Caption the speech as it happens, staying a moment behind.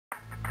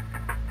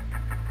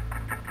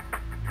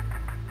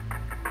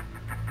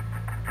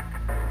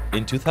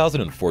In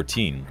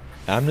 2014,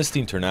 Amnesty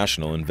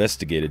International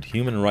investigated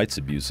human rights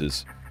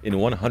abuses in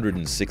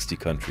 160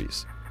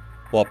 countries.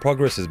 While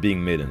progress is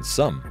being made in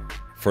some,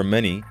 for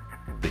many,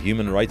 the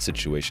human rights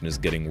situation is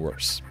getting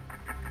worse.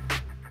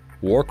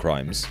 War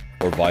crimes,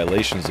 or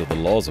violations of the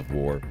laws of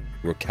war,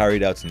 were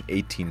carried out in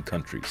 18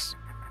 countries.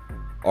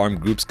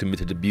 Armed groups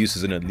committed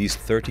abuses in at least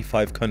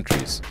 35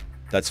 countries.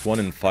 That's 1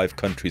 in 5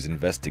 countries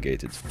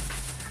investigated.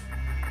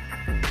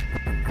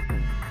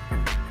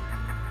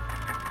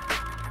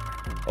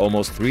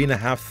 Almost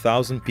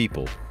 3,500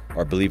 people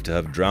are believed to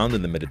have drowned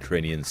in the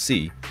Mediterranean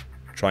Sea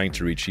trying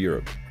to reach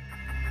Europe.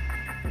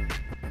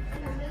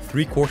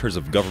 3/4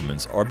 of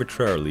governments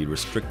arbitrarily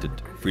restricted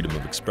freedom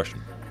of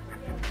expression.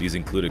 These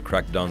included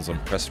crackdowns on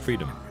press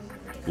freedom,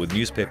 with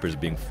newspapers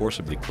being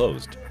forcibly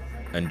closed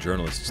and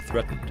journalists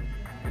threatened.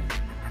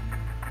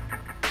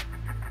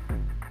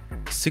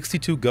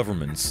 62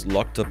 governments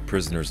locked up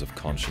prisoners of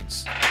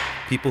conscience,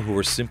 people who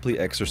were simply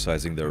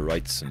exercising their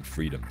rights and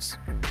freedoms.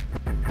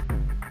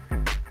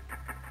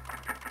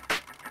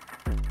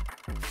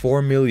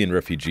 4 million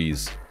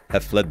refugees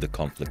have fled the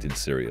conflict in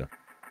Syria.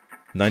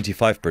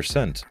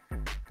 95%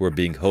 were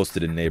being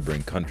hosted in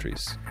neighboring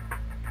countries.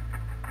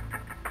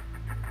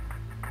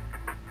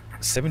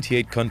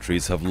 78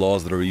 countries have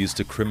laws that are used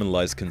to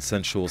criminalize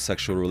consensual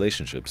sexual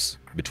relationships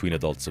between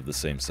adults of the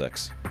same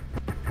sex.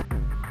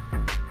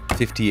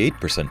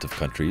 58% of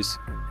countries,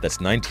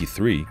 that's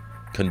 93,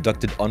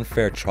 conducted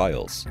unfair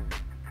trials.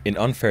 In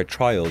unfair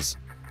trials,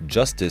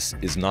 justice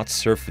is not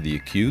served for the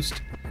accused,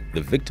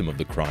 the victim of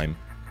the crime,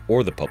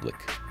 or the public.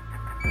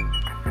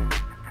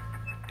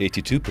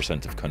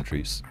 82% of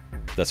countries,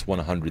 that's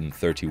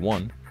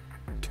 131,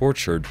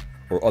 tortured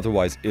or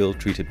otherwise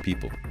ill-treated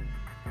people.